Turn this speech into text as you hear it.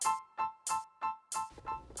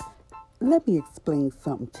Let me explain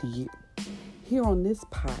something to you. Here on this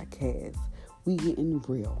podcast, we getting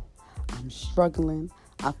real. I'm struggling.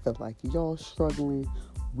 I feel like y'all struggling.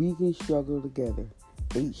 We can struggle together.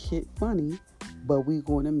 Ain't shit funny, but we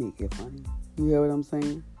gonna make it funny. You hear what I'm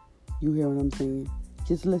saying? You hear what I'm saying?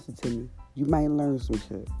 Just listen to me. You might learn some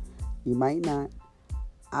shit. You might not.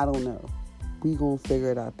 I don't know. We gonna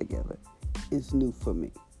figure it out together. It's new for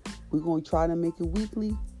me. We gonna try to make it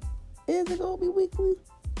weekly. Is it gonna be weekly?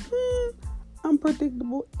 I'm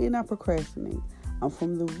predictable and I procrastinate. I'm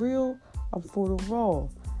from the real. I'm for the raw.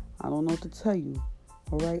 I don't know what to tell you.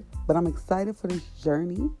 All right? But I'm excited for this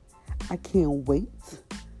journey. I can't wait.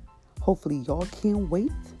 Hopefully y'all can't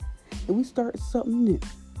wait. And we start something new.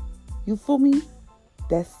 You feel me?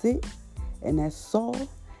 That's it. And that's all.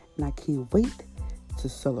 And I can't wait to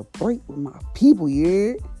celebrate with my people,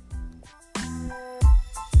 yeah?